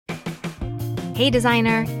Hey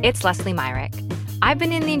designer, it's Leslie Myrick. I've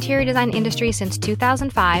been in the interior design industry since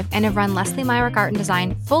 2005 and have run Leslie Myrick Art and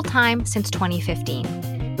Design full-time since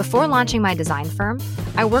 2015. Before launching my design firm,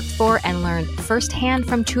 I worked for and learned firsthand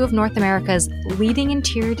from two of North America's leading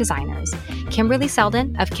interior designers, Kimberly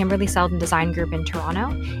Seldon of Kimberly Seldon Design Group in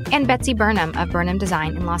Toronto and Betsy Burnham of Burnham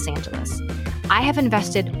Design in Los Angeles. I have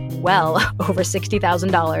invested well over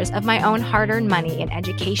 $60,000 of my own hard-earned money in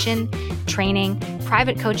education, training,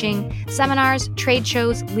 private coaching, seminars, trade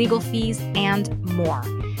shows, legal fees, and more.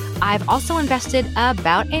 I've also invested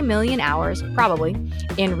about 1 million hours, probably,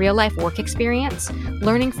 in real-life work experience,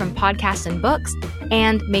 learning from podcasts and books,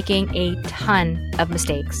 and making a ton of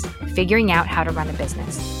mistakes, figuring out how to run a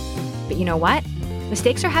business. But you know what?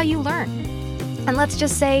 Mistakes are how you learn. And let's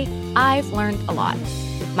just say I've learned a lot.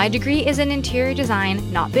 My degree is in interior design,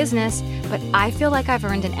 not business, but I feel like I've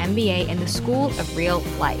earned an MBA in the School of Real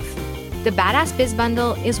Life. The Badass Biz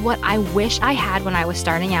Bundle is what I wish I had when I was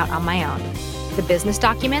starting out on my own. The business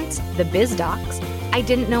documents, the biz docs, I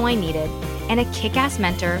didn't know I needed, and a kick-ass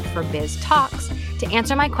mentor for biz talks to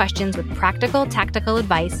answer my questions with practical, tactical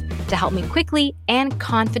advice to help me quickly and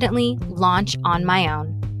confidently launch on my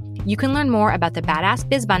own. You can learn more about the Badass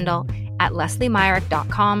Biz Bundle at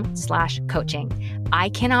lesliemyrick.com/coaching. I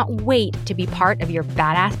cannot wait to be part of your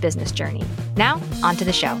badass business journey. Now, on to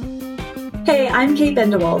the show. Hey, I'm Kate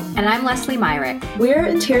Bendewald. And I'm Leslie Myrick. We're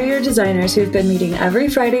interior designers who've been meeting every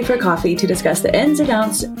Friday for coffee to discuss the ins and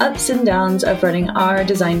outs, ups and downs of running our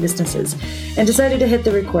design businesses, and decided to hit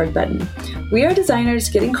the record button. We are designers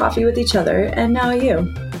getting coffee with each other, and now you.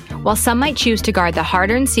 While some might choose to guard the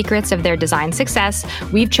hard-earned secrets of their design success,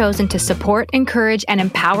 we've chosen to support, encourage, and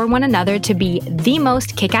empower one another to be the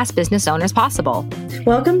most kick-ass business owners possible.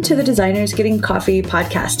 Welcome to the Designers Getting Coffee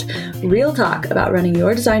podcast. Real talk about running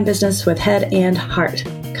your design business with head and heart.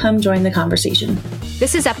 Come join the conversation.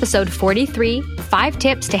 This is episode 43, 5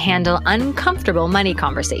 tips to handle uncomfortable money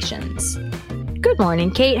conversations. Good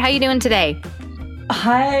morning, Kate. How you doing today?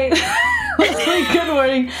 Hi. Good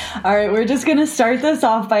morning. All right, we're just going to start this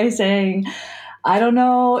off by saying, I don't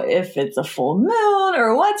know if it's a full moon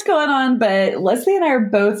or what's going on, but Leslie and I are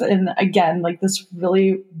both in, again, like this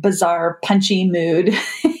really bizarre, punchy mood.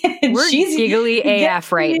 We're giggly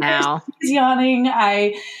AF right now. She's yawning.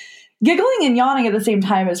 Giggling and yawning at the same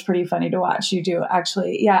time is pretty funny to watch. You do,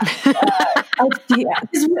 actually. Yeah. I think you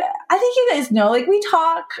guys know, like, we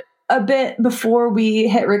talk a bit before we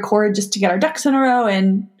hit record just to get our ducks in a row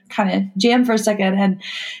and kind of jam for a second. And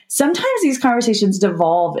sometimes these conversations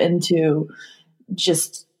devolve into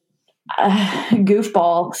just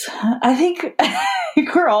goofballs. I think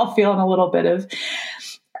we're all feeling a little bit of,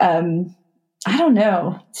 I don't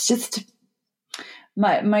know. It's just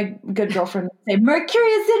my good girlfriend would say, Mercury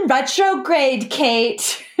is in retrograde,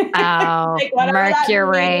 Kate. Oh, like,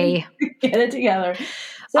 Mercury. Get it together.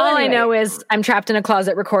 So all anyway. I know is I'm trapped in a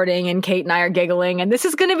closet recording and Kate and I are giggling, and this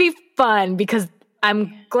is going to be fun because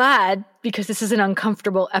I'm glad, because this is an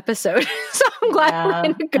uncomfortable episode. So I'm glad we're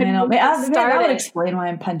in a good mood to start that would it. explain why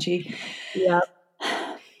I'm punchy. Yeah.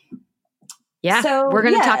 Yeah. So, we're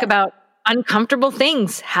going to talk about uncomfortable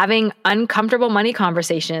things, having uncomfortable money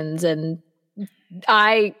conversations. And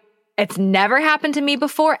it's never happened to me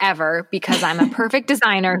before, ever, because I'm a perfect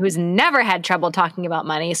designer who's never had trouble talking about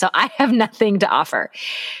money. So I have nothing to offer.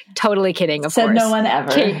 Totally kidding, of course. Said no one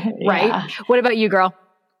ever. Kate, right? Yeah. What about you, girl?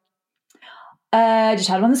 I just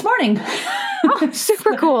had one this morning. Oh,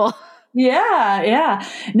 super cool. Yeah.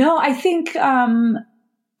 No, I think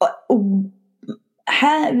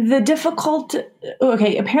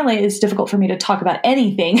apparently it's difficult for me to talk about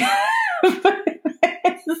anything.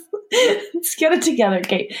 Let's get it together,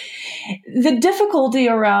 Kate. The difficulty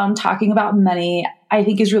around talking about money, I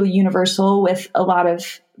think, is really universal with a lot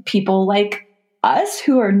of people like us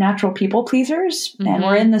who are natural people pleasers, and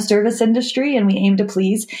we're in the service industry and we aim to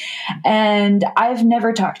please. And I've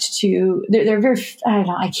never talked to, they're very, I don't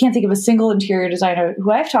know, I can't think of a single interior designer who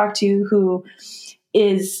I've talked to who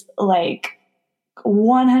is like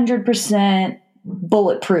 100%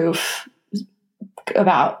 bulletproof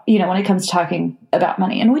about, when it comes to talking about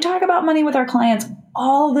money. And we talk about money with our clients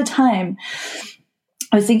all the time.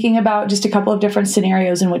 I was thinking about just a couple of different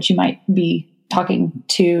scenarios in which you might be talking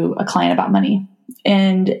to a client about money.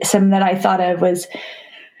 And some that I thought of was,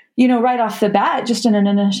 right off the bat, just in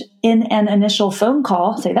an initial phone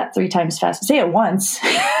call, say that 3 times fast, say it once.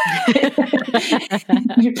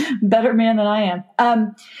 You're a better man than I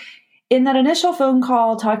am. In that initial phone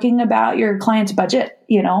call, talking about your client's budget,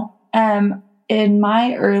 in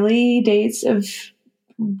my early days of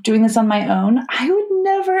doing this on my own, I would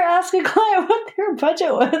never ask a client what their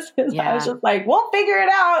budget was. I was just like, we'll figure it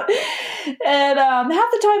out. And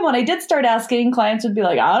half the time when I did start asking, clients would be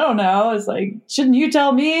like, I don't know. It's like, shouldn't you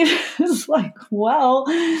tell me? It's like, well,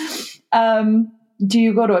 do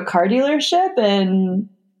you go to a car dealership and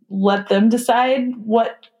let them decide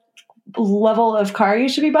what level of car you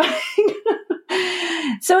should be buying?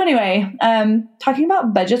 So anyway, talking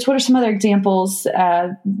about budgets, what are some other examples,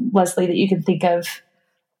 Leslie, that you can think of?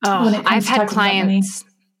 I've had clients.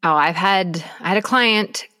 I had a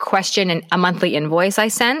client question a monthly invoice I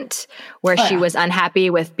sent where she was unhappy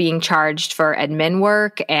with being charged for admin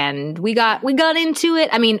work, and we got into it.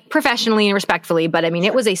 I mean, professionally and respectfully, but I mean,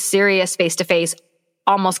 it was a serious face-to-face,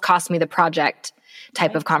 almost cost me the project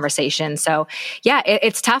type of conversation. So yeah,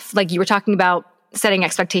 it's tough. Like you were talking about setting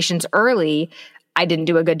expectations early. I didn't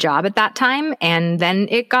do a good job at that time, and then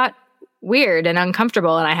it got weird and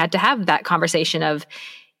uncomfortable, and I had to have that conversation of,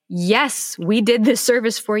 yes, we did this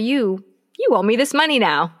service for you. You owe me this money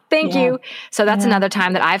now. Thank you. So that's another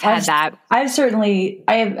time that I've had that.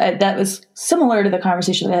 That was similar to the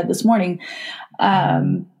conversation I had this morning.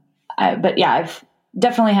 But yeah, I've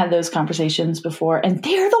definitely had those conversations before, and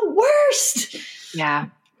they're the worst. Yeah.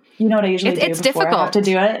 You know what I usually do? It's difficult. I have to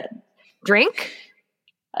do it. Drink?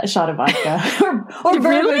 A shot of vodka or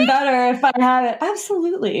bourbon better if I have it.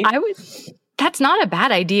 Absolutely. That's not a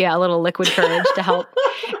bad idea, a little liquid courage to help.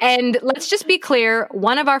 And let's just be clear,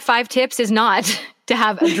 one of our 5 tips is not to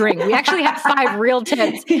have a drink. We actually have 5 real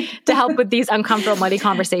tips to help with these uncomfortable, muddy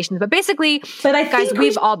conversations. But basically, guys,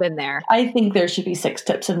 we've all been there. I think there should be 6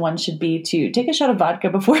 tips, and one should be to take a shot of vodka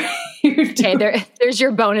before you do it. There's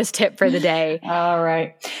your bonus tip for the day. All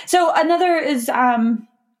right. So another is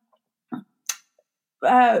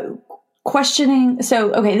questioning.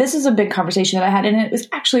 So, okay, this is a big conversation that I had, and it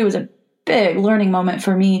was a big learning moment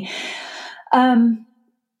for me.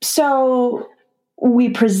 So we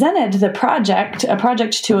presented a project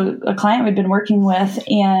to a client we'd been working with,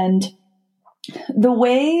 and the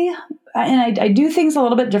way, and I do things a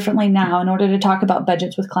little bit differently now in order to talk about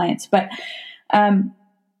budgets with clients, but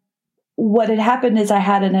what had happened is I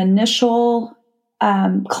had an initial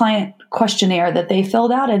client questionnaire that they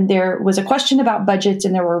filled out, and there was a question about budgets,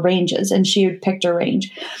 and there were ranges, and she had picked a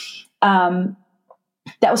range.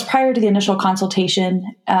 That was prior to the initial consultation,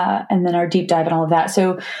 and then our deep dive and all of that.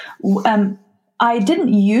 So I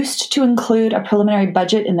didn't used to include a preliminary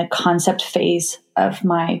budget in the concept phase of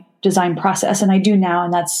my design process, and I do now,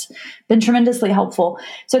 and that's been tremendously helpful.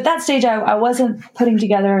 So at that stage, I wasn't putting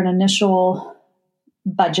together an initial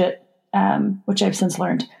budget, which I've since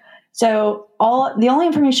learned. So the only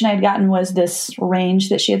information I'd gotten was this range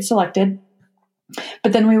that she had selected.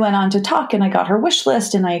 But then we went on to talk, and I got her wish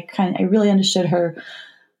list, and I really understood her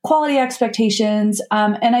quality expectations.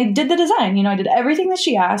 And I did the design. I did everything that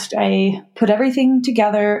she asked. I put everything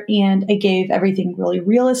together, and I gave everything really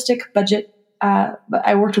realistic budget.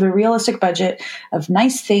 I worked with a realistic budget of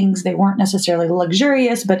nice things. They weren't necessarily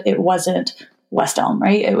luxurious, but it wasn't West Elm,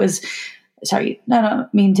 right? It was. Sorry, I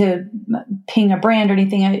don't mean to ping a brand or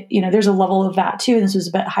anything. There's a level of that too, and this was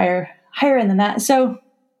a bit higher end than that. So,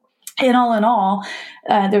 in all,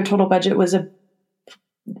 their total budget was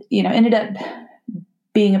ended up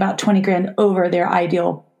being about $20,000 over their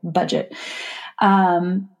ideal budget.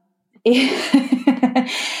 And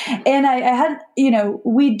I had,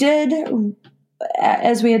 we did,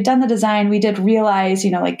 as we had done the design, we did realize,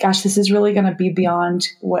 gosh, this is really going to be beyond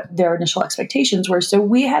what their initial expectations were. So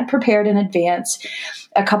we had prepared in advance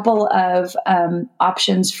a couple of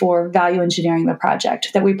options for value engineering the project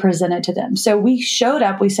that we presented to them. So we showed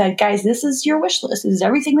up, we said, guys, this is your wish list. This is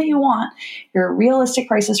everything that you want. Your realistic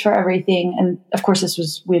prices for everything. And of course,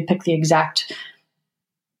 we had picked the exact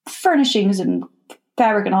furnishings and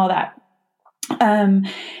fabric and all that.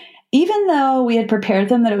 Even though we had prepared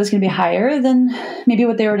them that it was going to be higher than maybe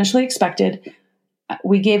what they were initially expected,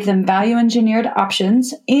 we gave them value engineered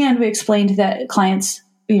options, and we explained that clients,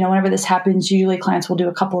 whenever this happens, usually clients will do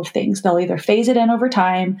a couple of things. They'll either phase it in over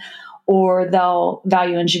time, or they'll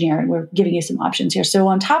value engineer, and we're giving you some options here. So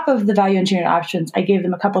on top of the value engineered options, I gave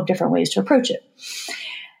them a couple of different ways to approach it.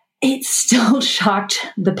 It still shocked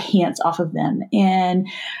the pants off of them. And,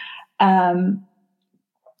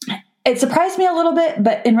 it surprised me a little bit,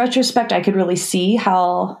 but in retrospect, I could really see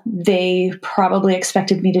how they probably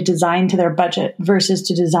expected me to design to their budget versus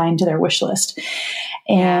to design to their wish list.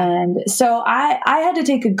 And so I had to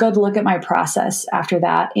take a good look at my process after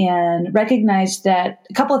that and recognize that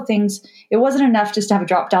a couple of things, it wasn't enough just to have a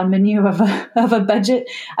drop-down menu of a budget,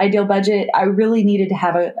 ideal budget. I really needed to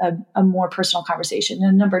have a more personal conversation.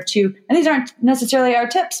 And number two, and these aren't necessarily our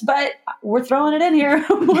tips, but we're throwing it in here.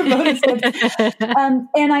 We're bonus tips.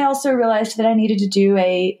 And I also realized that I needed to do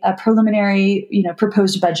a preliminary,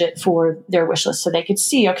 proposed budget for their wish list so they could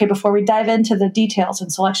see, okay, before we dive into the details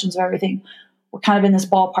and selections of everything, we're kind of in this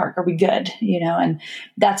ballpark. Are we good? And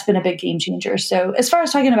that's been a big game changer. So as far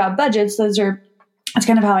as talking about budgets, that's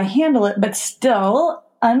kind of how I handle it, but still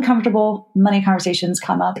uncomfortable money conversations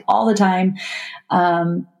come up all the time.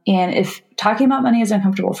 And if talking about money is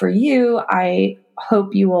uncomfortable for you, I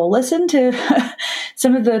hope you will listen to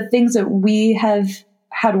some of the things that we have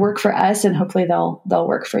had work for us, and hopefully they'll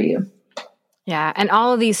work for you. Yeah. And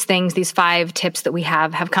all of these things, these 5 tips that we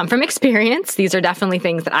have come from experience. These are definitely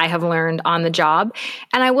things that I have learned on the job.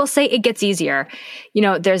 And I will say it gets easier.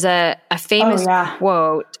 There's a famous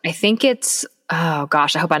quote. I think it's, oh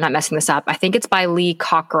gosh, I hope I'm not messing this up. I think it's by Lee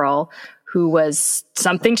Cockrell, who was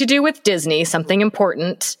something to do with Disney, something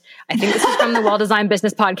important. I think this is from the Well-Designed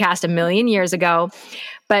Business podcast a million years ago.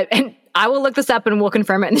 And I will look this up and we'll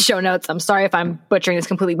confirm it in the show notes. I'm sorry if I'm butchering this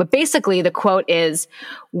completely, but basically the quote is,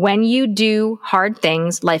 when you do hard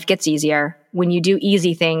things, life gets easier. When you do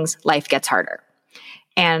easy things, life gets harder.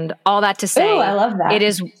 And all that to say, I love that. It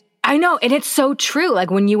is, I know. And it's so true.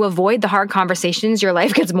 Like when you avoid the hard conversations, your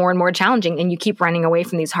life gets more and more challenging and you keep running away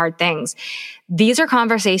from these hard things. These are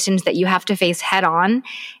conversations that you have to face head on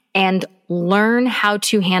and learn how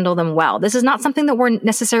to handle them well. This is not something that we're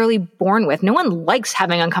necessarily born with. No one likes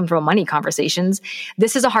having uncomfortable money conversations.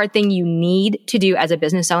 This is a hard thing you need to do as a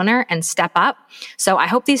business owner and step up. So I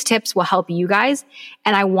hope these tips will help you guys.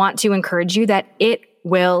 And I want to encourage you that it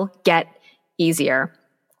will get easier.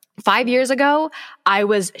 5 years ago, I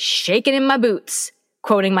was shaking in my boots,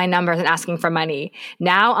 quoting my numbers and asking for money.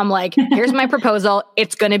 Now I'm like, here's my proposal.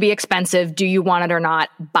 It's going to be expensive. Do you want it or not?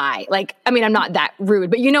 Buy. I'm not that rude,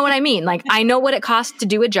 but you know what I mean? Like, I know what it costs to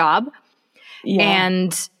do a job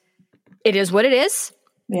and it is what it is.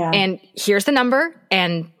 Yeah. And here's the number.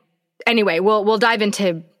 And anyway, we'll dive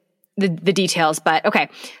into the details, but okay.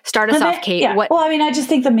 Start us off, Kate. Yeah. Well, I just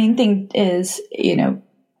think the main thing is,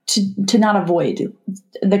 to not avoid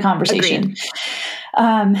the conversation. Agreed.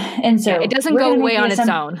 And so it doesn't go away on its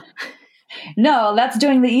own. No, that's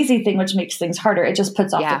doing the easy thing, which makes things harder. It just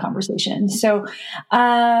puts off the conversation. So,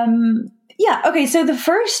 okay. So the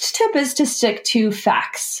first tip is to stick to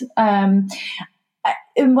facts. And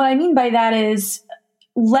what I mean by that is,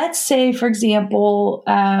 let's say, for example,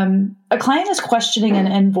 a client is questioning an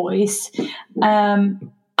invoice.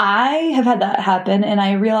 I have had that happen, and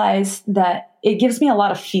I realized that it gives me a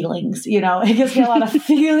lot of feelings, it gives me a lot of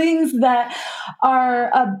feelings that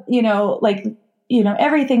are,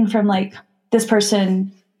 everything from like, this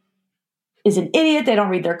person is an idiot. They don't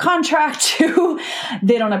read their contract to,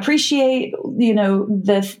 they don't appreciate,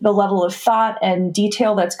 the level of thought and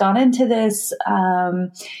detail that's gone into this,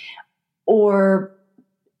 or,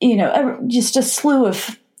 just a slew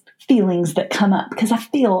of feelings that come up, because I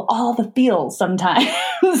feel all the feels sometimes,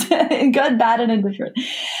 good, bad, and indifferent.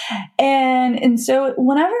 And so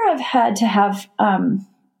whenever I've had to have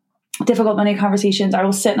difficult money conversations, I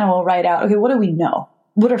will sit and I will write out, okay, what do we know?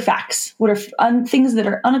 What are facts? What are things that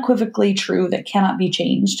are unequivocally true that cannot be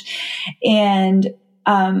changed? And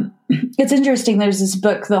it's interesting. There's this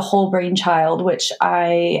book, The Whole Brain Child, which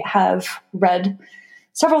I have read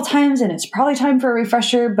several times, and it's probably time for a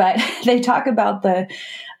refresher, but they talk about the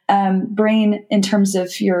brain in terms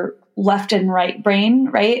of your left and right brain,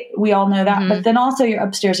 right? We all know that, mm-hmm. But then also your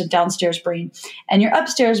upstairs and downstairs brain, and your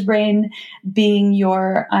upstairs brain being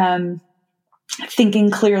your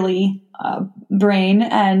thinking clearly brain,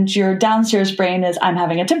 and your downstairs brain is I'm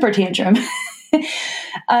having a temper tantrum.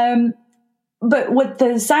 But what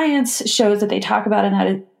the science shows that they talk about in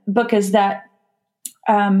that book is that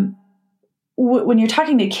when you're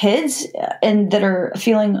talking to kids and that are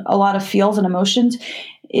feeling a lot of feels and emotions,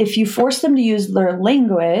 if you force them to use their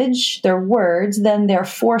language, their words, then they're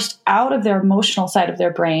forced out of their emotional side of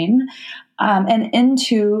their brain and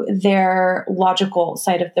into their logical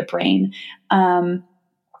side of the brain. And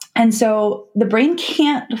so the brain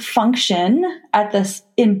can't function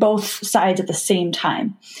in both sides at the same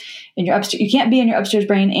time. You can't be in your upstairs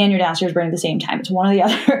brain and your downstairs brain at the same time. It's one or the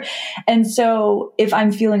other. And so if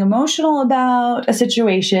I'm feeling emotional about a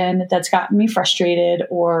situation that's gotten me frustrated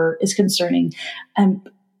or is concerning, I'm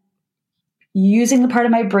using the part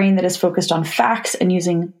of my brain that is focused on facts and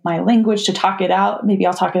using my language to talk it out. Maybe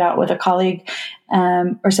I'll talk it out with a colleague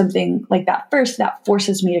or something like that first. That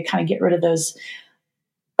forces me to kind of get rid of those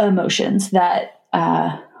emotions that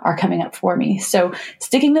are coming up for me. So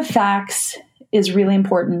sticking to facts is really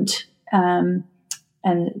important.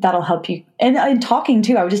 And that'll help you. And talking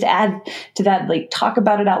too, I would just add to that, like talk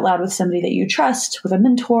about it out loud with somebody that you trust, with a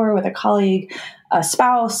mentor, with a colleague, a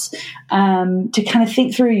spouse, to kind of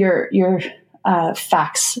think through your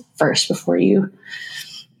facts first before you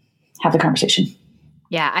have the conversation.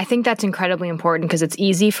 Yeah, I think that's incredibly important because it's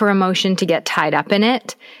easy for emotion to get tied up in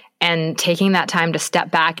it, and taking that time to step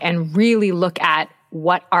back and really look at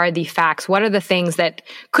what are the facts? What are the things that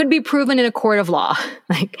could be proven in a court of law?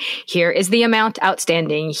 Like, here is the amount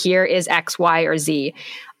outstanding. Here is X, Y, or Z.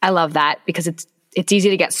 I love that because it's easy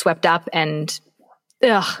to get swept up and,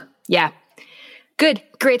 yeah. Good.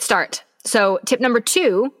 Great start. So tip number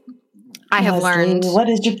 2, I have learned. What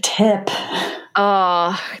is your tip?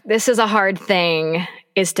 Oh, this is a hard thing,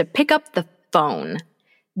 is to pick up the phone.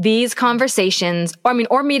 These conversations,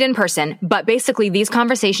 or meet in person, but basically these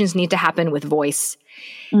conversations need to happen with voice,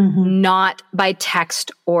 not by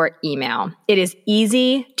text or email. It is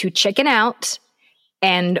easy to chicken out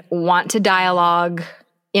and want to dialogue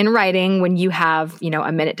in writing when you have,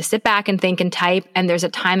 a minute to sit back and think and type, and there's a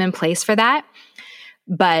time and place for that.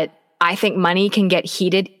 But I think money can get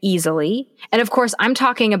heated easily. And of course, I'm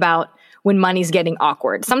talking about when money's getting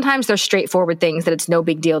awkward. Sometimes there's straightforward things that it's no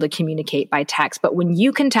big deal to communicate by text. But when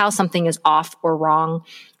you can tell something is off or wrong,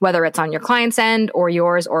 whether it's on your client's end or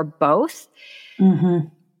yours or both,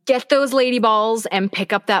 get those lady balls and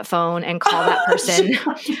pick up that phone and call that person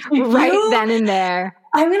right then and there.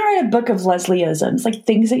 I'm going to write a book of Leslie-isms, like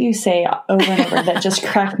things that you say over and over that just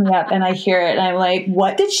crack me up. And I hear it and I'm like,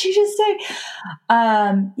 what did she just say?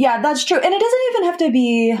 Yeah, that's true. And it doesn't even have to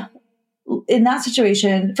be in that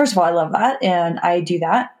situation. First of all, I love that. And I do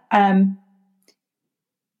that.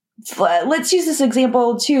 Let's use this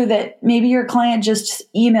example too, that maybe your client just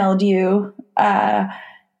emailed you,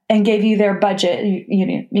 and gave you their budget.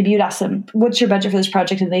 Maybe you'd ask them, what's your budget for this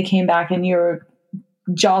project? And they came back and your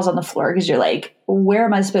jaws on the floor because you're like, what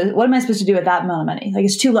am I supposed to do with that amount of money? Like,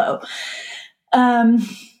 it's too low. That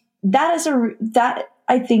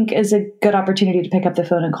I think is a good opportunity to pick up the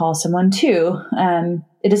phone and call someone too.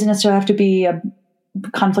 It doesn't necessarily have to be a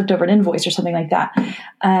conflict over an invoice or something like that.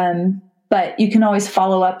 But you can always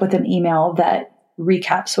follow up with an email that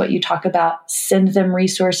recaps what you talk about. Send them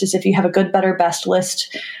resources. If you have a good, better, best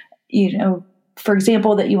list, for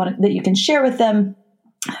example, that you can share with them,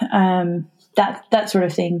 that sort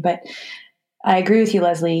of thing. But I agree with you,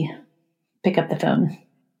 Leslie. Pick up the phone.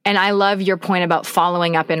 And I love your point about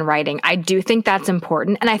following up in writing. I do think that's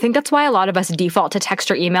important. And I think that's why a lot of us default to text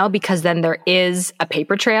or email, because then there is a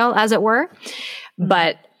paper trail, as it were.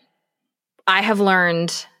 But I have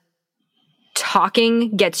learned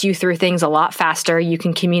talking gets you through things a lot faster. You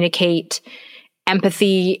can communicate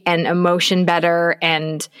empathy and emotion better.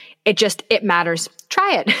 And it matters.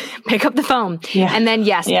 Try it. Pick up the phone. Yeah. And then,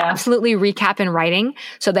 absolutely recap in writing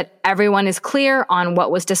so that everyone is clear on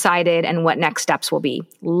what was decided and what next steps will be.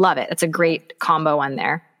 Love it. It's a great combo on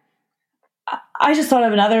there. I just thought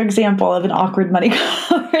of another example of an awkward money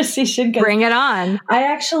conversation. Bring it on. I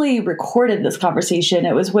actually recorded this conversation.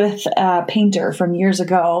 It was with a painter from years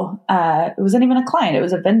ago. It wasn't even a client. It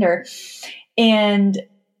was a vendor. And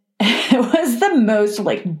it was the most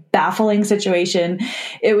baffling situation.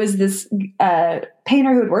 It was this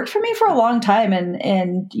painter who had worked for me for a long time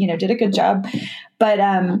and did a good job. But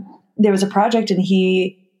there was a project and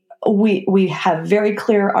we have very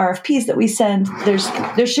clear RFPs that we send.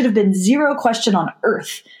 There should have been zero question on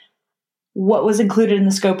earth what was included in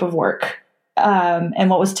the scope of work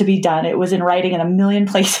and what was to be done. It was in writing in a million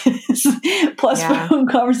places, plus phone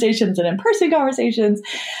conversations and in-person conversations.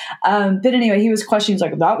 But anyway, he was questioning, he's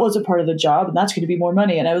like, that wasn't part of the job and that's going to be more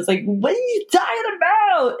money. And I was like, what are you talking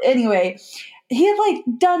about? Anyway, he had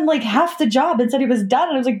done half the job and said he was done.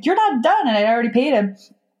 And I was like, you're not done. And I already paid him.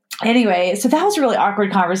 Anyway, so that was a really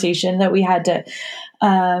awkward conversation that we had to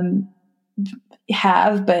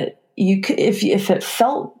have. But if it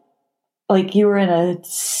felt like you were in a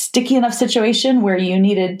sticky enough situation where you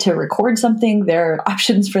needed to record something, there are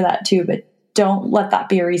options for that too. But don't let that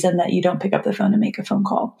be a reason that you don't pick up the phone and make a phone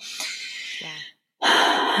call.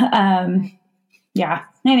 Yeah.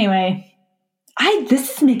 Anyway,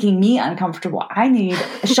 this is making me uncomfortable. I need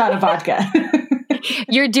a shot of vodka.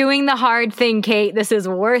 You're doing the hard thing, Kate. This is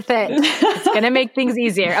worth it. It's going to make things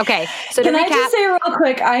easier. Okay. So can I just say real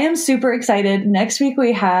quick, I am super excited. Next week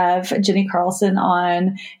we have Jenny Carlson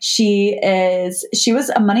on. She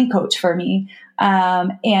was a money coach for me.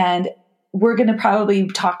 And we're going to probably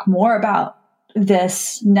talk more about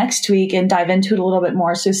this next week and dive into it a little bit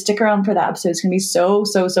more. So stick around for that episode. It's going to be so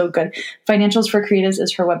good. Financials for Creatives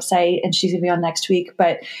is her website, and she's going to be on next week.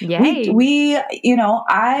 But we,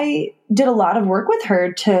 I did a lot of work with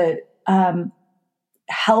her to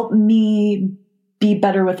help me be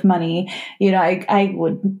better with money.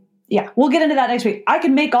 We'll get into that next week. I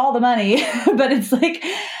can make all the money, but it's like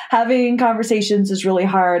having conversations is really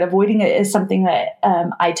hard. Avoiding it is something that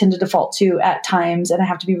I tend to default to at times, and I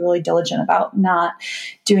have to be really diligent about not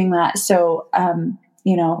doing that. So,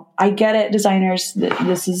 I get it, designers.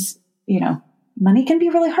 This is, money can be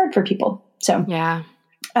really hard for people. So, yeah.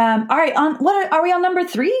 All right. Are we on number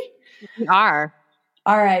 3? We are.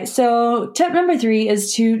 All right. So tip number 3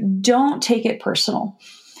 is to don't take it personal.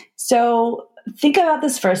 So think about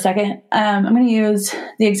this for a second. I'm going to use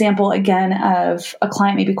the example again of a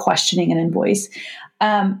client maybe questioning an invoice.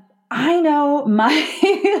 I know my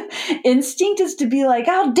instinct is to be like,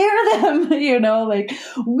 how dare them?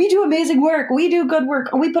 We do amazing work. We do good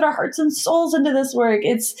work. We put our hearts and souls into this work.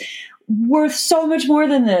 It's worth so much more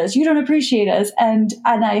than this. You don't appreciate us. And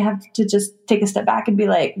I have to just take a step back and be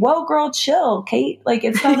like, whoa, girl, chill, Kate. Like,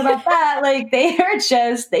 it's not about that. Like, they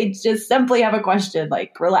just simply have a question,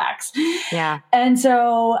 like, relax. Yeah. And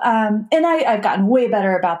so, and I've gotten way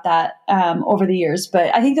better about that, over the years.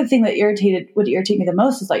 But I think the thing that would irritate me the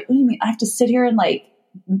most is like, what do you mean? I have to sit here and like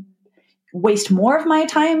waste more of my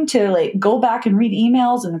time to like go back and read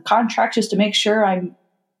emails and contracts just to make sure I'm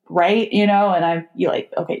right, and you're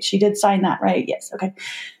like, okay, she did sign that, right? Yes. Okay.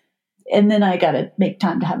 And then I got to make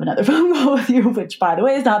time to have another phone call with you, which by the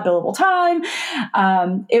way is not billable time.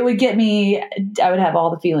 It would get me, I would have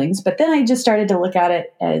all the feelings, but then I just started to look at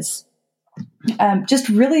it as just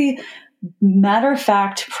really matter of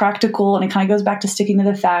fact, practical. And it kind of goes back to sticking to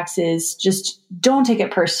the facts is just don't take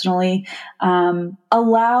it personally.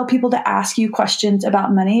 Allow people to ask you questions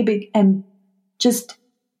about money and just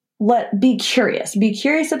be curious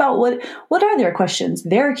about what are their questions.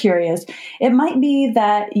 They're curious. It might be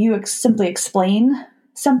that you simply explain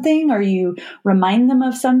something or you remind them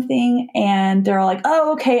of something and they're like,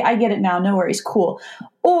 oh, okay, I get it now. No worries. Cool.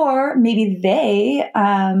 Or maybe they,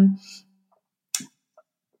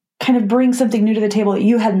 kind of bring something new to the table that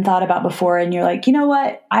you hadn't thought about before. And you're like, you know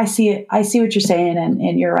what? I see it. I see what you're saying.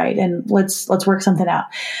 And you're right. And let's work something out.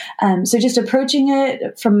 So just approaching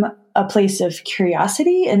it from a place of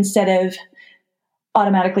curiosity instead of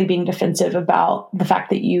automatically being defensive about the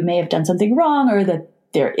fact that you may have done something wrong or that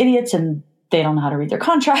they're idiots and they don't know how to read their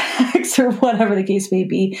contracts or whatever the case may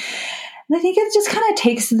be. And I think it just kind of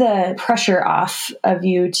takes the pressure off of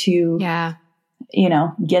you to,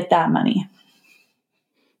 get that money.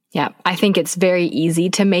 Yeah, I think it's very easy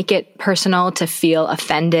to make it personal, to feel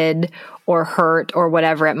offended or hurt or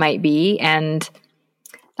whatever it might be. And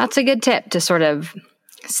that's a good tip to sort of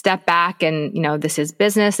step back and, this is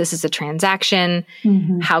business, this is a transaction.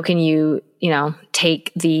 Mm-hmm. How can you,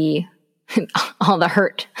 take all the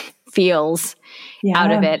hurt feels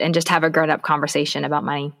out of it and just have a grown-up conversation about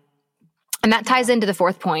money. And that ties into the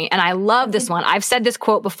 4th point. And I love this one. I've said this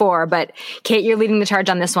quote before, but Kate, you're leading the charge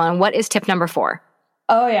on this one. What is tip number 4?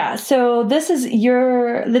 Oh yeah. So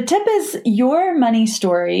the tip is your money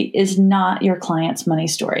story is not your client's money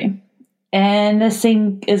story. And the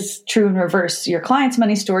same is true in reverse. Your client's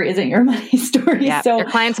money story isn't your money story. Yeah, so your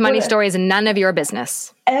client's money story is none of your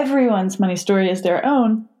business. Everyone's money story is their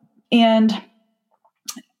own. And,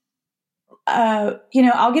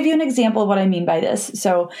 I'll give you an example of what I mean by this.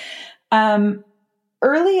 So,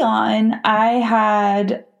 early on, I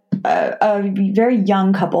had a very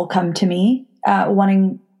young couple come to me,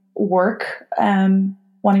 wanting work,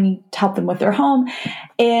 wanting to help them with their home.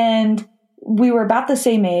 And we were about the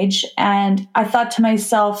same age. And I thought to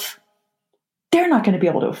myself, they're not going to be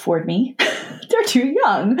able to afford me. They're too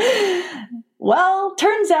young. Well,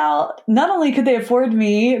 turns out not only could they afford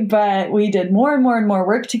me, but we did more and more and more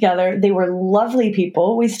work together. They were lovely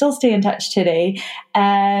people. We still stay in touch today.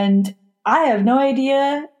 And I have no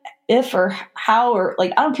idea if or how, or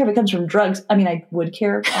like, I don't care if it comes from drugs. I mean, I would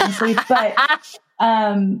care, honestly, but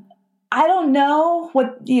I don't know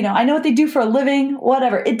what, I know what they do for a living,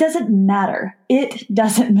 whatever. It doesn't matter. It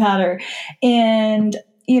doesn't matter. And,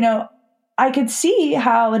 I could see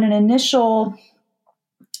how in an initial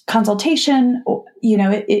consultation,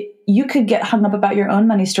 you could get hung up about your own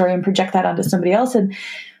money story and project that onto somebody else and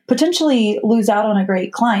potentially lose out on a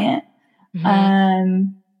great client.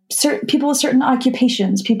 Mm-hmm. Certain people with certain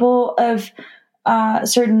occupations, people of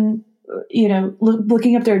certain,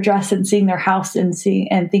 looking up their address and seeing their house and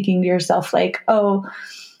thinking to yourself like, oh,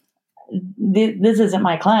 this isn't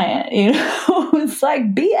my client. It's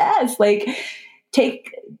like BS. Like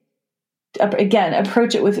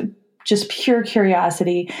approach it with just pure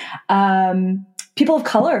curiosity. People of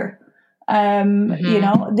color,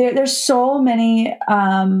 there's so many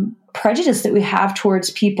prejudice that we have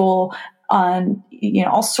towards people on,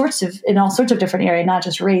 all sorts of different areas, not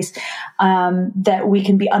just race, that we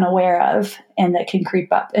can be unaware of and that can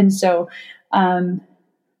creep up. And so,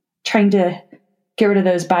 trying to get rid of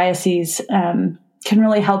those biases, can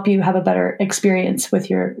really help you have a better experience with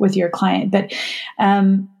your client. But,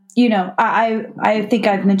 I think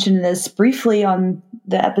I've mentioned this briefly on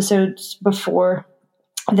the episodes before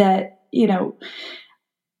that,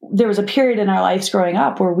 there was a period in our lives growing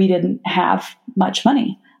up where we didn't have much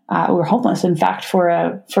money. We were homeless, in fact, for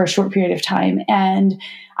a short period of time. And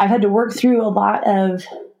I've had to work through a lot of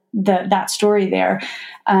that story there.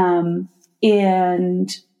 And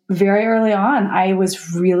very early on, I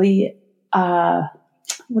was really,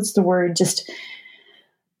 what's the word? Just,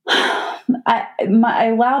 I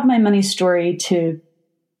allowed my money story to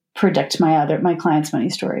predict my client's money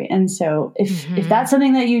story. And so if that's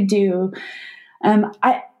something that you do,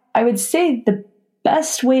 I would say the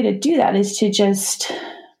best way to do that is to just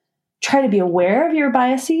try to be aware of your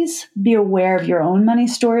biases, be aware of your own money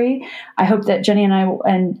story. I hope that Jenny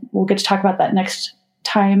and we'll get to talk about that next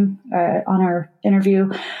time on our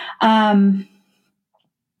interview. And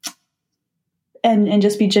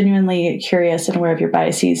just be genuinely curious and aware of your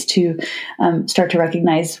biases to start to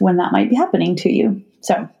recognize when that might be happening to you.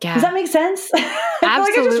 So Does that make sense? Absolutely. I feel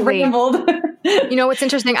like I just rambled. What's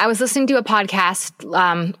interesting, I was listening to a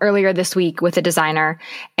podcast earlier this week with a designer,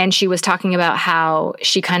 and she was talking about how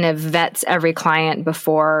she kind of vets every client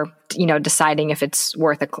before, deciding if it's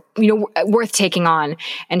worth taking on.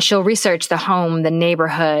 And she'll research the home, the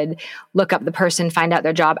neighborhood, look up the person, find out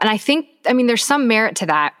their job. And I think, there's some merit to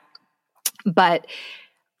that. But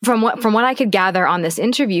from what I could gather on this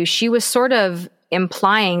interview, she was sort of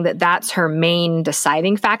implying that that's her main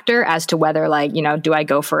deciding factor as to whether, do I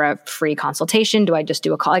go for a free consultation? Do I just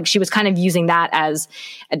do a call? She was kind of using that as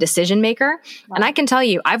a decision maker. Wow. And I can tell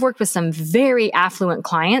you, I've worked with some very affluent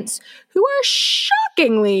clients who are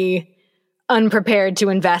shockingly unprepared to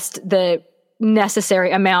invest the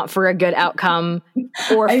necessary amount for a good outcome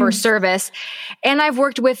or for service. And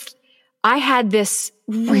I had this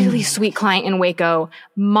really sweet client in Waco,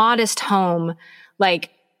 modest home.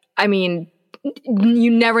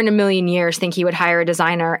 You never in a million years think he would hire a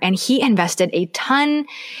designer. And he invested a ton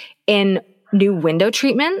in new window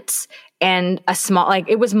treatments and a small,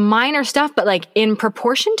 it was minor stuff, but in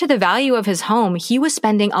proportion to the value of his home, he was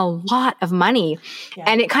spending a lot of money. Yeah.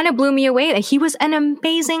 And it kind of blew me away that he was an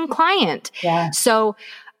amazing client. Yeah. So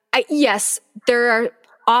yes, there are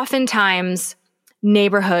oftentimes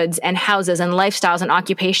neighborhoods and houses and lifestyles and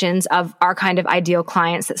occupations of our kind of ideal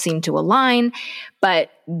clients that seem to align.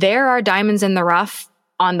 But there are diamonds in the rough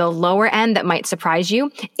on the lower end that might surprise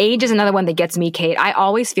you. Age is another one that gets me, Kate. I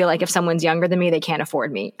always feel like if someone's younger than me, they can't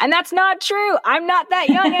afford me. And that's not true. I'm not that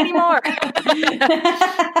young anymore.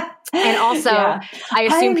 And also, I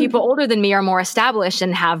assume people older than me are more established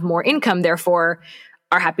and have more income, therefore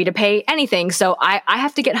are happy to pay anything. So I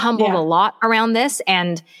have to get humbled a lot around this.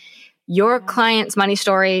 And your client's money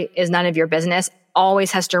story is none of your business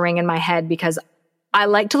always has to ring in my head because I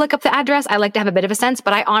like to look up the address. I like to have a bit of a sense,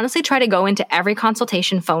 but I honestly try to go into every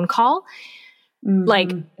consultation phone call,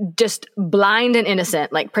 just blind and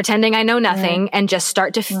innocent, pretending I know nothing and just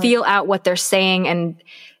start to feel out what they're saying and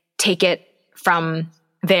take it from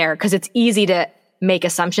there. Cause it's easy to make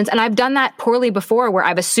assumptions. And I've done that poorly before where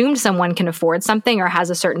I've assumed someone can afford something or has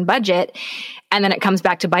a certain budget. And then it comes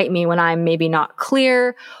back to bite me when I'm maybe not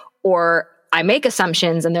clear or I make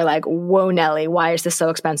assumptions and they're like, whoa, Nelly, why is this so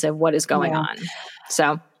expensive? What is going on?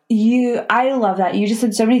 So I love that. You just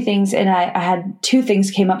said so many things. And I had two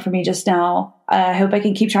things came up for me just now. I hope I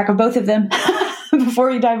can keep track of both of them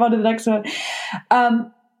before we dive on to the next one.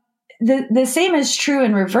 The same is true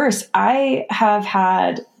in reverse. I have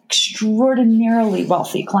had extraordinarily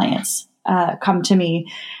wealthy clients come to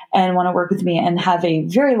me and want to work with me and have a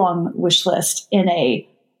very long wish list in a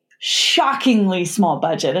shockingly small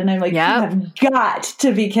budget. And I'm like, you have got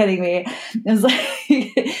to be kidding me. It's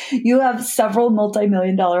like, you have several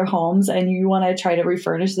multi-million-dollar homes and you want to try to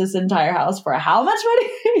refurnish this entire house for how much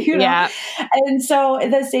money? Yeah. And so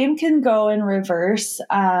the same can go in reverse.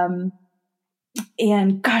 And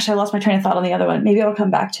gosh, I lost my train of thought on the other one. Maybe it'll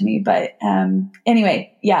come back to me. But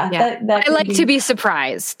anyway, that I like to be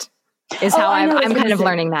surprised. Is how I'm kind of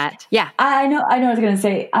learning that. Yeah. I know what I was going to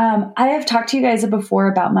say. I have talked to you guys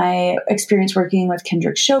before about my experience working with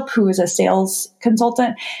Kendrick Shope, who is a sales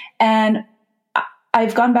consultant. And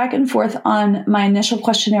I've gone back and forth on my initial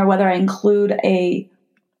questionnaire, whether I include a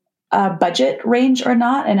budget range or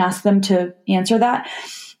not and ask them to answer that.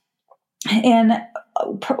 And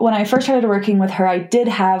when I first started working with her, I did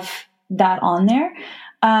have that on there.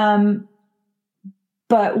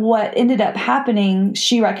 But what ended up happening,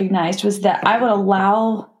 she recognized, was that I would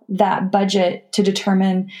allow that budget to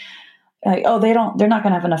determine, they're not going to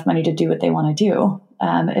have enough money to do what they want to do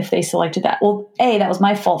if they selected that. Well, that was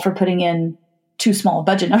my fault for putting in too small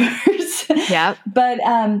budget numbers. Yeah. But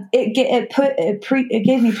it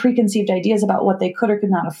gave me preconceived ideas about what they could or could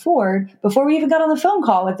not afford before we even got on the phone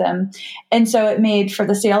call with them. And so it made for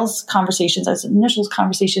the sales conversations, as initial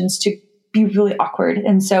conversations, to be really awkward.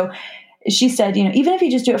 And so she said, even if you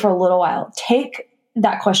just do it for a little while, take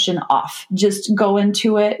that question off. Just go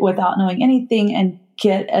into it without knowing anything and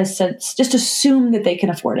get a sense, just assume that they can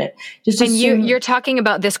afford it. You're talking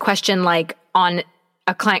about this question like on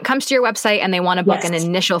a client comes to your website and they want to book an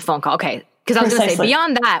initial phone call. Okay. Because I was going to say,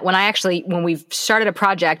 beyond that, when we've started a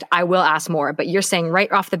project, I will ask more. But you're saying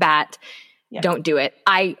right off the bat, don't do it.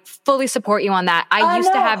 I fully support you on that. I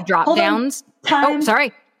used to have drop downs. Oh,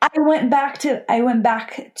 sorry. I went back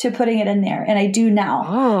to putting it in there, and I do now.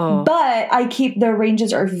 Oh. But I keep the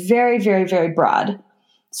ranges are very, very, very broad.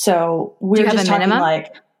 So we're just talking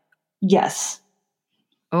like, yes.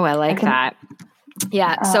 Oh, I like that.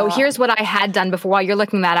 Yeah. So here's what I had done before while you're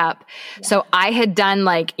looking that up. Yeah. So I had done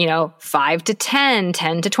 5 to 10,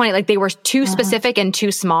 10 to 20, like they were too specific and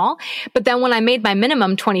too small. But then when I made my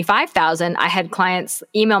minimum 25,000, I had clients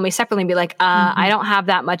email me separately and be like, I don't have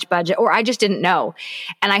that much budget, or I just didn't know.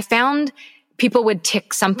 And I found people would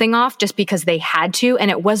tick something off just because they had to,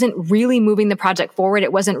 and it wasn't really moving the project forward.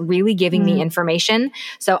 It wasn't really giving me information.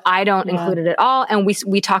 So I don't include it at all. And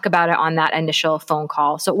we talk about it on that initial phone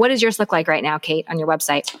call. So what does yours look like right now, Kate, on your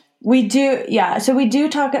website? We do. Yeah. So we do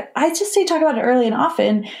talk, I just say talk about it early and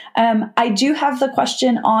often. I do have the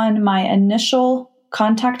question on my initial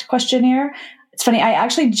contact questionnaire. It's funny. I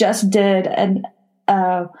actually just did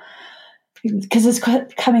because it's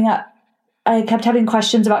coming up. I kept having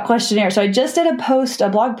questions about questionnaire. So I just did a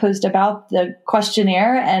blog post about the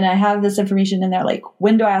questionnaire, and I have this information in there, like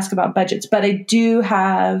when do I ask about budgets? But I do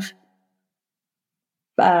have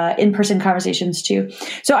in-person conversations too.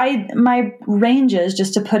 So my ranges,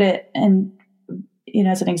 just to put it in,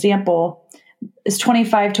 as an example, is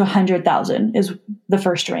 25 to 100,000 is the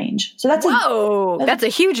first range. So that's that's a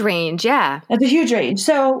huge range. Yeah. That's a huge range.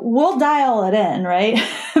 So we'll dial it in, right?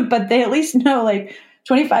 But they at least know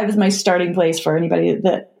 25 is my starting place for anybody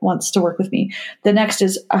that wants to work with me. The next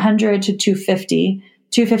is 100 to 250,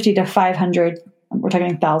 250 to 500. We're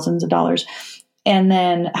talking thousands of dollars. And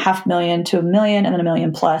then $500,000 to $1 million, and then $1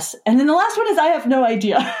 million plus. And then the last one is I have no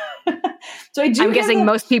idea. So I'm guessing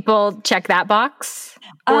most people check that box,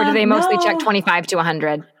 or do they mostly check 25 to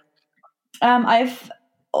 100? I've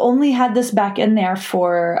only had this back in there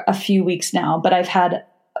for a few weeks now, but I've had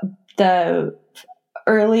the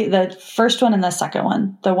first one and the second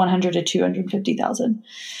one, the 100 to 250,000.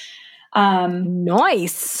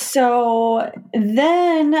 Nice. So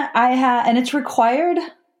then and it's required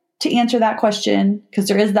to answer that question because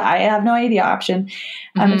there is the I have no idea option.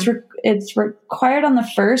 It's required on the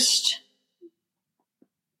first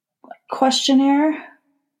questionnaire.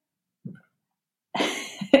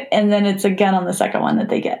 And then it's again on the second one that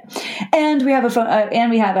they get. And we have a phone,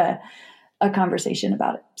 and we have a conversation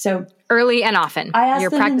about it. So early and often.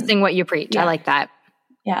 You're practicing what you preach. Yeah. I like that.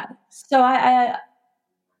 Yeah. So I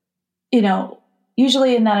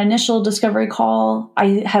usually in that initial discovery call,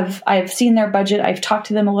 I've seen their budget. I've talked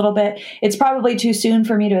to them a little bit. It's probably too soon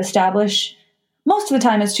for me to establish. Most of the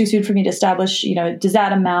time it's too soon for me to establish, does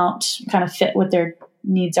that amount kind of fit what their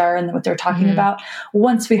needs are and what they're talking about?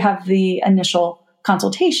 Once we have the initial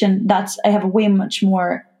consultation, I have way much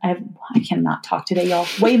more. I cannot talk today, y'all.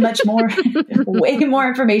 Way much more, way more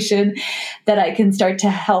information that I can start to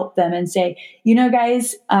help them and say,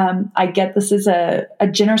 guys, I get this is a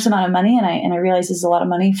generous amount of money, and I realize this is a lot of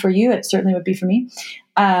money for you. It certainly would be for me.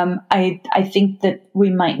 I think that we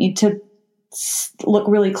might need to look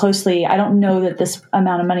really closely. I don't know that this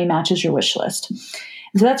amount of money matches your wish list.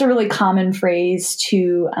 So that's a really common phrase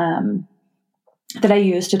that I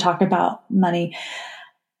use to talk about money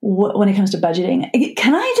when it comes to budgeting.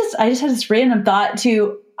 I just had this random thought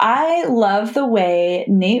too. I love the way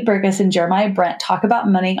Nate Berkus and Jeremiah Brent talk about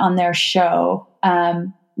money on their show,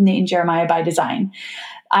 Nate and Jeremiah by Design.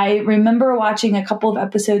 I remember watching a couple of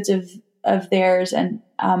episodes of theirs, and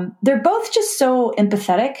they're both just so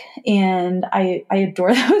empathetic, and I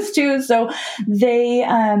adore those two. So they,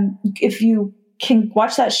 if you can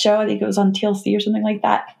watch that show, I think it was on TLC or something like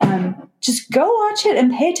that, just go watch it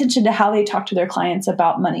and pay attention to how they talk to their clients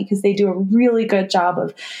about money, because they do a really good job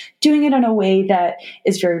of doing it in a way that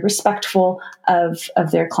is very respectful of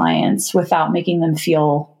their clients without making them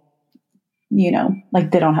feel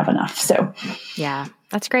like they don't have enough. So yeah,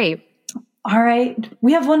 that's great. All right.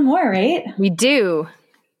 We have one more, right? We do.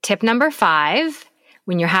 Tip number 5,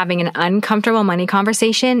 when you're having an uncomfortable money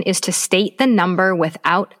conversation, is to state the number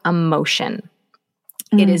without emotion.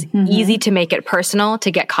 It is easy to make it personal,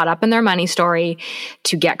 to get caught up in their money story,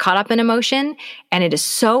 to get caught up in emotion. And it is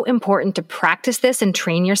so important to practice this and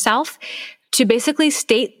train yourself to basically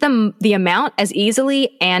state the amount as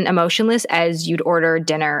easily and emotionless as you'd order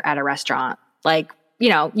dinner at a restaurant. Like,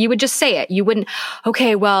 you would just say it. You wouldn't,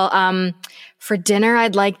 okay, well, for dinner,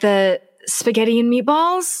 I'd like the spaghetti and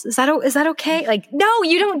meatballs. Is that okay? Like, no,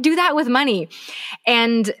 you don't do that with money.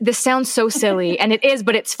 And this sounds so silly, and it is,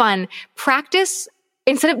 but it's fun. Practice.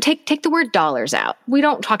 Instead of take the word dollars out. We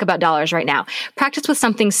don't talk about dollars right now. Practice with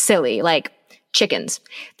something silly like chickens.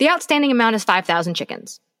 The outstanding amount is 5,000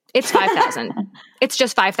 chickens. It's 5,000. It's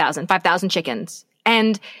just 5,000 chickens.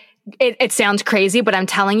 And it sounds crazy, but I'm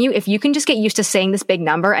telling you, if you can just get used to saying this big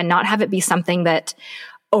number and not have it be something that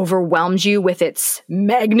overwhelms you with its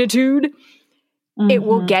magnitude, it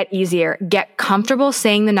will get easier. Get comfortable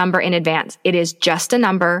saying the number in advance. It is just a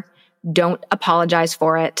number. Don't apologize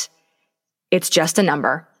for it. It's just a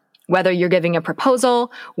number. Whether you're giving a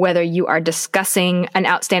proposal, whether you are discussing an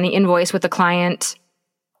outstanding invoice with a client,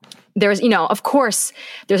 there's, of course,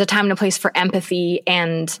 there's a time and a place for empathy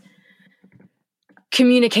and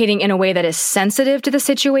communicating in a way that is sensitive to the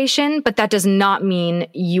situation, but that does not mean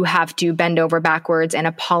you have to bend over backwards and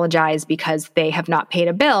apologize because they have not paid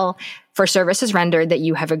a bill for services rendered that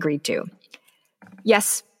you have agreed to.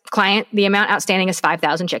 Yes, client, the amount outstanding is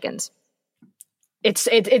 5,000 chickens. It's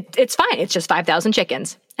fine. It's just 5,000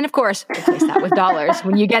 chickens. And of course, replace that with dollars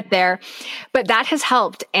when you get there. But that has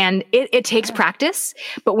helped. And it takes practice.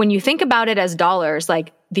 But when you think about it as dollars,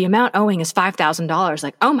 like the amount owing is $5,000,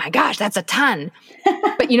 like, oh my gosh, that's a ton.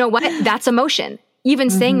 But you know what? That's emotion.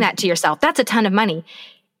 Even saying that to yourself, that's a ton of money.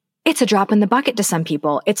 It's a drop in the bucket to some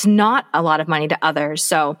people. It's not a lot of money to others.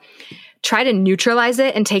 So try to neutralize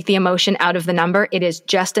it and take the emotion out of the number. It is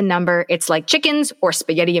just a number. It's like chickens or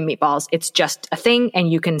spaghetti and meatballs. It's just a thing,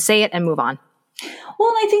 and you can say it and move on. Well,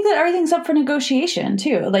 and I think that everything's up for negotiation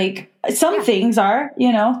too. Like some things are,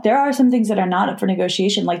 there are some things that are not up for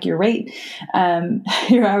negotiation, like your rate,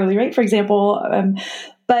 your hourly rate, for example.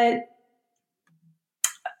 But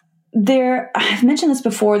I've mentioned this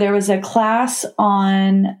before. There was a class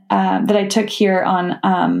on that I took here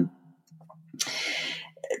on.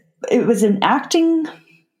 It was an acting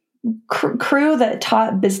crew that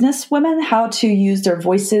taught business women how to use their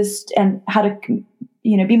voices and how to,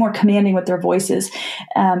 be more commanding with their voices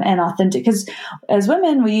and authentic. Because as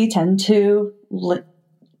women, we tend to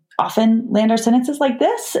often land our sentences like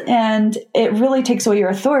this, and it really takes away your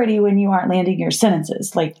authority when you aren't landing your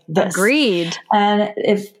sentences like this. Agreed. And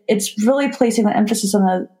if it's really placing the emphasis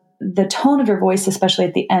on the tone of your voice, especially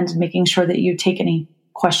at the end, making sure that you take any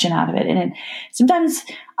question out of it. And sometimes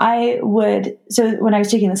so when I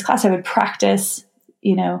was taking this class, I would practice,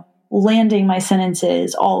 landing my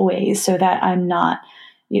sentences always so that I'm not,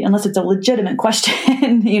 unless it's a legitimate question,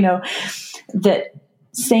 that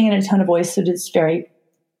saying in a tone of voice that is very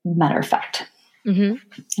matter of fact. And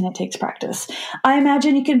it takes practice. I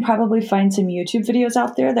imagine you can probably find some YouTube videos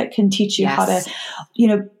out there that can teach you how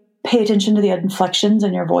to, pay attention to the inflections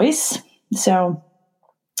in your voice. So,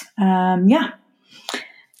 yeah.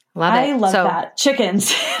 Love it. I love that.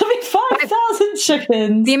 Chickens. It'll be 5,000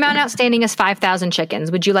 chickens. The amount outstanding is 5,000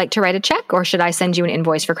 chickens. Would you like to write a check, or should I send you an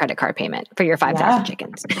invoice for credit card payment for your 5,000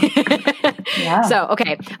 chickens? So,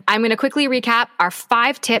 okay. I'm going to quickly recap our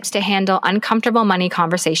 5 tips to handle uncomfortable money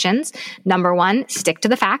conversations. Number 1, stick to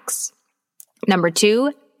the facts. Number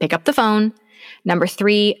 2, pick up the phone. Number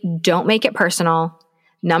 3, don't make it personal.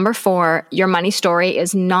 Number 4, your money story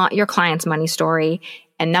is not your client's money story.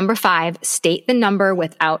 And number 5, state the number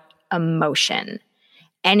without emotion.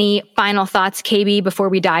 Any final thoughts, KB, before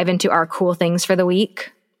we dive into our cool things for the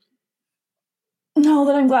week? No,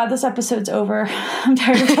 that I'm glad this episode's over. I'm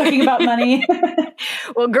tired of talking about money.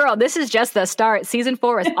 Well, girl, this is just the start. Season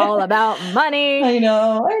 4 is all about money. I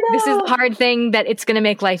know. This is the hard thing that it's going to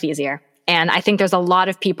make life easier. And I think there's a lot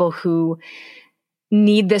of people who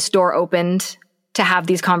need this door opened to have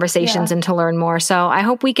these conversations and to learn more. So I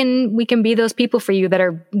hope we can be those people for you that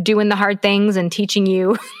are doing the hard things and teaching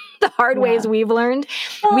you the hard ways we've learned.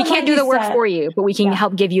 Well, we can't do the work for you, but we can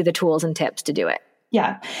help give you the tools and tips to do it.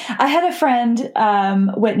 Yeah. I had a friend,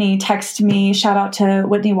 Whitney, text me, shout out to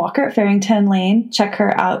Whitney Walker at Farrington Lane. Check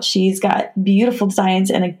her out. She's got beautiful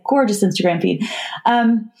designs and a gorgeous Instagram feed.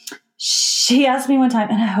 She asked me one time,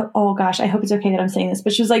 and I hope it's okay that I'm saying this,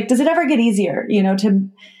 but she was like, does it ever get easier,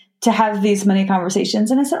 to have these money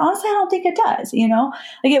conversations? And I said, honestly, I don't think it does,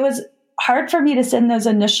 like it was hard for me to send those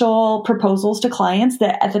initial proposals to clients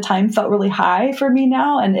that at the time felt really high for me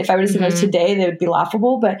now. And if I were to send those today, they would be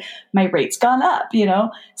laughable, but my rate's gone up,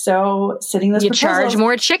 So sending those proposals. You charge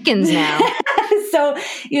more chickens now. So,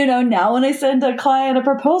 now when I send a client a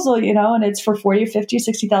proposal, and it's for $40,000,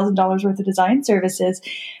 $50,000, $60,000 worth of design services,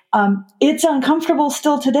 it's uncomfortable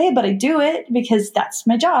still today, but I do it because that's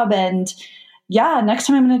my job. And yeah, next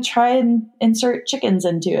time I'm going to try and insert chickens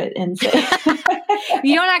into it and say,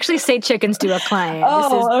 you don't actually say chickens to a client.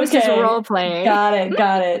 Oh, this is role playing. Got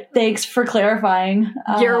it. Thanks for clarifying.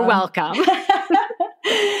 You're welcome.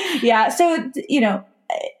 Yeah. So,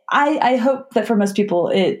 I hope that for most people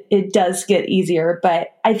it does get easier, but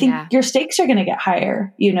I think your stakes are going to get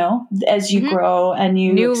higher, as you grow and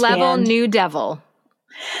you new expand. level, new devil.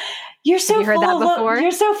 You're so Have you heard that before?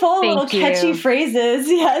 You're so full of little catchy phrases.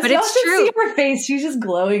 Yes, but it's true. See her face; she's just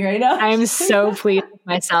glowing right now. I'm so pleased with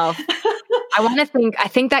myself. I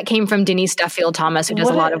think that came from Denise Duffield Thomas, who does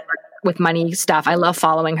a lot of work with money stuff. I love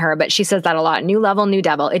following her, but she says that a lot. New level, new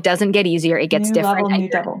devil. It doesn't get easier; it gets different. New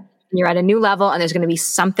devil. You're at a new level, and there's going to be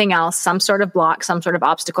something else, some sort of block, some sort of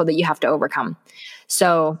obstacle that you have to overcome.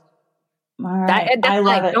 So. All right. I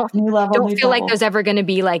love it. Don't feel like there's ever going to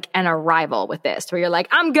be like an arrival with this where you're like,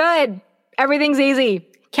 I'm good. Everything's easy.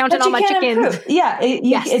 Counting all my chickens. Improve. Yeah.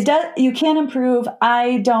 It does. You can improve.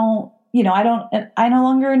 I no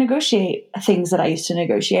longer negotiate things that I used to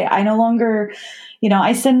negotiate. I no longer,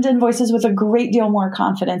 I send invoices with a great deal more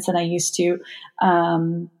confidence than I used to.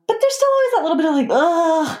 But there's still always that little bit of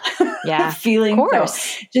like, feeling. Of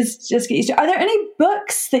course. So just get used to it. Are there any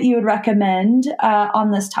books that you would recommend on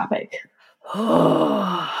this topic?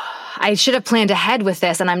 I should have planned ahead with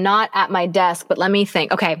this, and I'm not at my desk, but let me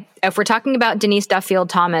think. Okay, if we're talking about Denise Duffield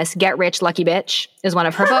Thomas, Get Rich, Lucky Bitch is one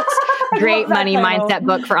of her books. Great money mindset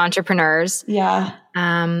book for entrepreneurs. Yeah.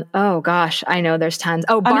 Oh gosh, I know there's tons.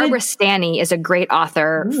 Oh, Barbara Stanny is a great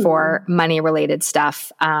author for money-related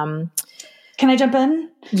stuff. Can I jump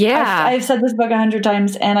in? Yeah. I've said this book 100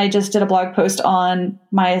 times, and I just did a blog post on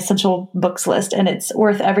my essential books list, and it's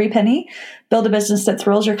Worth Every Penny. Build a Business That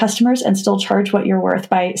Thrills Your Customers and Still Charge What You're Worth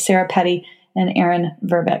by Sarah Petty and Aaron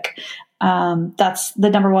Verbeek. That's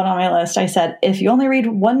the number one on my list. I said, if you only read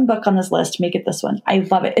one book on this list, make it this one. I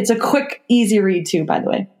love it. It's a quick, easy read too, by the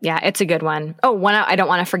way. Yeah, it's a good one. Oh, one I don't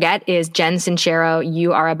want to forget is Jen Sincero,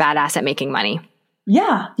 You Are a Badass at Making Money.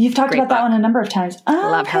 Yeah, you've talked about that one a number of times.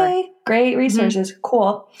 Love her. Great resources. Mm-hmm.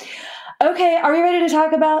 Cool. Okay, are we ready to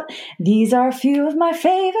talk about these are a few of my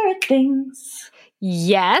favorite things?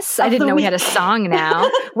 Yes, I didn't know we had a song now.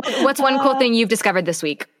 What's one cool thing you've discovered this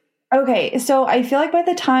week? Okay, so I feel like by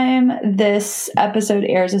the time this episode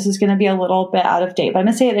airs, this is going to be a little bit out of date, but I'm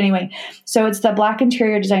going to say it anyway. So it's the Black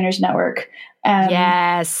Interior Designers Network.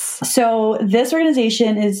 Yes. So this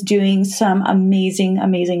organization is doing some amazing,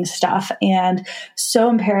 amazing stuff and so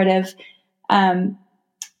imperative.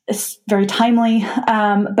 It's very timely,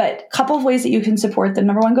 but a couple of ways that you can support them.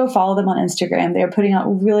 Number one, go follow them on Instagram. They're putting out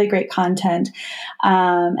really great content.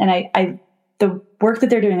 And the work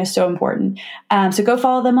that they're doing is so important. So go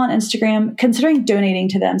follow them on Instagram, considering donating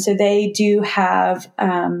to them. So they do have,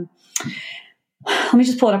 let me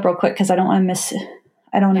just pull it up real quick because I don't want to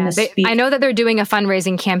misspeak. I know that they're doing a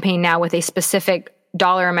fundraising campaign now with a specific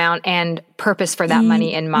dollar amount and purpose for that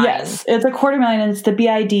money in mind. Yes, it's $250,000 and it's the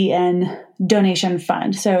BIDN donation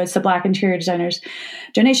fund. So it's the Black Interior Designers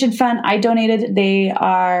Donation Fund. I donated. They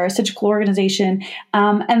are such a cool organization.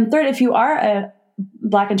 And third, if you are a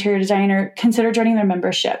Black interior designer, consider joining their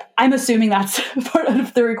membership. I'm assuming that's part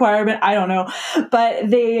of the requirement. I don't know. But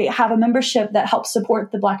they have a membership that helps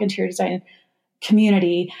support the Black interior design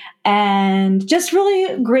community and just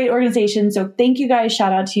really great organization. So thank you guys.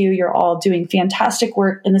 Shout out to you. You're all doing fantastic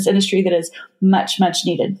work in this industry that is much, much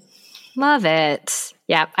needed. Love it.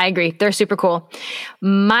 Yeah, I agree. They're super cool.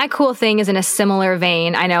 My cool thing is in a similar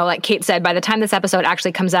vein. I know, like Kate said, by the time this episode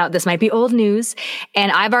actually comes out, this might be old news.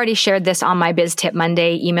 And I've already shared this on my Biz Tip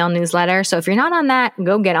Monday email newsletter. So if you're not on that,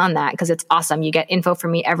 go get on that because it's awesome. You get info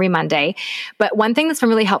from me every Monday. But one thing that's been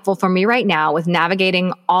really helpful for me right now with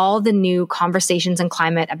navigating all the new conversations and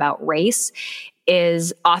climate about race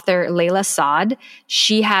is author Layla Saad.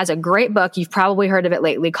 She has a great book. You've probably heard of it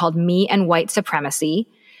lately called Me and White Supremacy.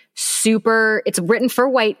 It's written for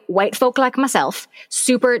white folk like myself,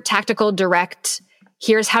 super tactical, direct.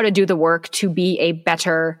 Here's how to do the work to be a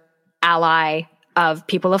better ally of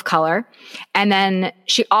people of color. And then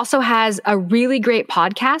she also has a really great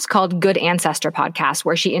podcast called Good Ancestor Podcast,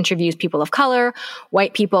 where she interviews people of color,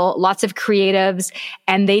 white people, lots of creatives,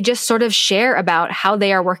 and they just sort of share about how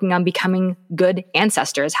they are working on becoming good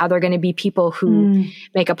ancestors, how they're going to be people who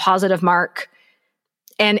make a positive mark.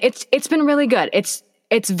 And it's been really good.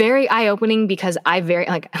 it's very eye-opening because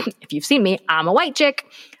if you've seen me, I'm a white chick.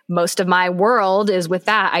 Most of my world is with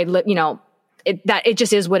that. It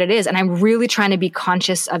just is what it is. And I'm really trying to be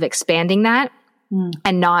conscious of expanding that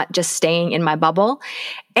and not just staying in my bubble.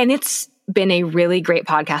 And it's been a really great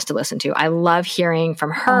podcast to listen to. I love hearing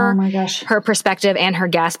from her, her perspective and her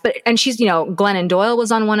guests. And she's, Glennon Doyle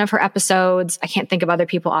was on one of her episodes. I can't think of other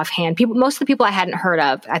people offhand. Most of the people I hadn't heard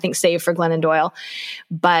of, I think, save for Glennon Doyle.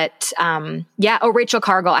 But, Rachel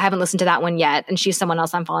Cargill. I haven't listened to that one yet. And she's someone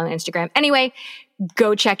else I'm following on Instagram. Anyway,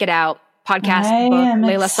 go check it out. Podcast. I am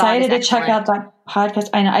Layla excited to check out that podcast.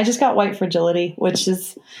 I know. I just got White Fragility, which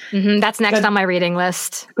is that's next on my reading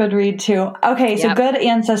list. Good read too. Okay, so Good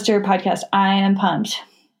Ancestor podcast. I am pumped.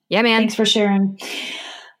 Yeah, man. Thanks for sharing.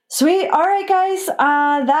 Sweet. All right, guys.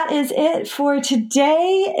 That is it for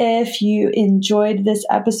today. If you enjoyed this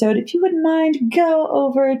episode, if you wouldn't mind, go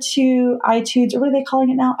over to iTunes, or what are they calling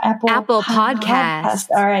it now? Apple Podcast.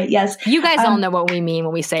 All right. Yes. You guys all know what we mean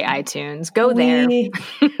when we say iTunes. Go there.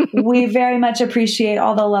 We very much appreciate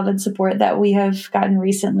all the love and support that we have gotten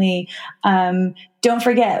recently. Don't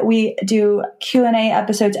forget, we do Q&A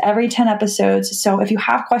episodes every 10 episodes. So if you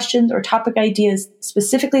have questions or topic ideas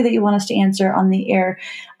specifically that you want us to answer on the air,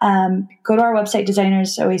 go to our website,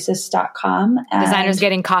 designersoasis.com.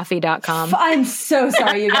 Designersgettingcoffee.com. I'm so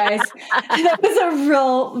sorry, you guys. That was a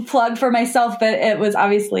real plug for myself, but it was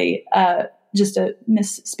obviously just a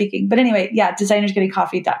misspeaking. But anyway,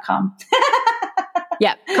 designersgettingcoffee.com.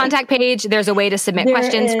 Yeah. Contact page. There's a way to submit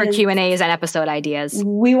questions for Q&As and episode ideas.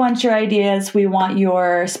 We want your ideas. We want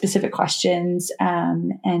your specific questions.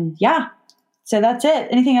 So that's it.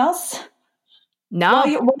 Anything else? No.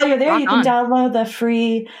 While you're there, you can download the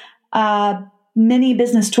free mini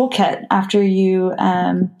business toolkit after you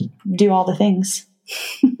do all the things.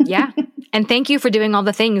 Yeah. And thank you for doing all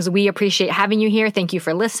the things. We appreciate having you here. Thank you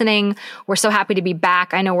for listening. We're so happy to be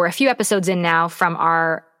back. I know we're a few episodes in now from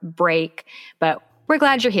our break, but we're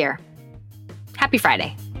glad you're here. Happy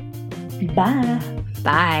Friday. Bye.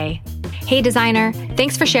 Bye. Hey, designer.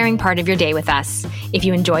 Thanks for sharing part of your day with us. If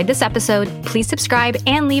you enjoyed this episode, please subscribe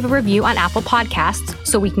and leave a review on Apple Podcasts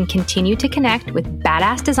so we can continue to connect with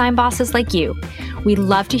badass design bosses like you. We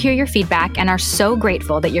love to hear your feedback and are so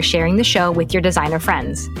grateful that you're sharing the show with your designer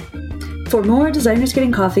friends. For more Designers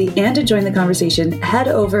Getting Coffee and to join the conversation, head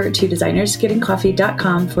over to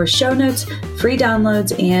designersgettingcoffee.com for show notes, free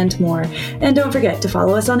downloads, and more. And don't forget to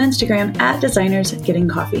follow us on Instagram at Designers Getting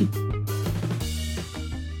Coffee.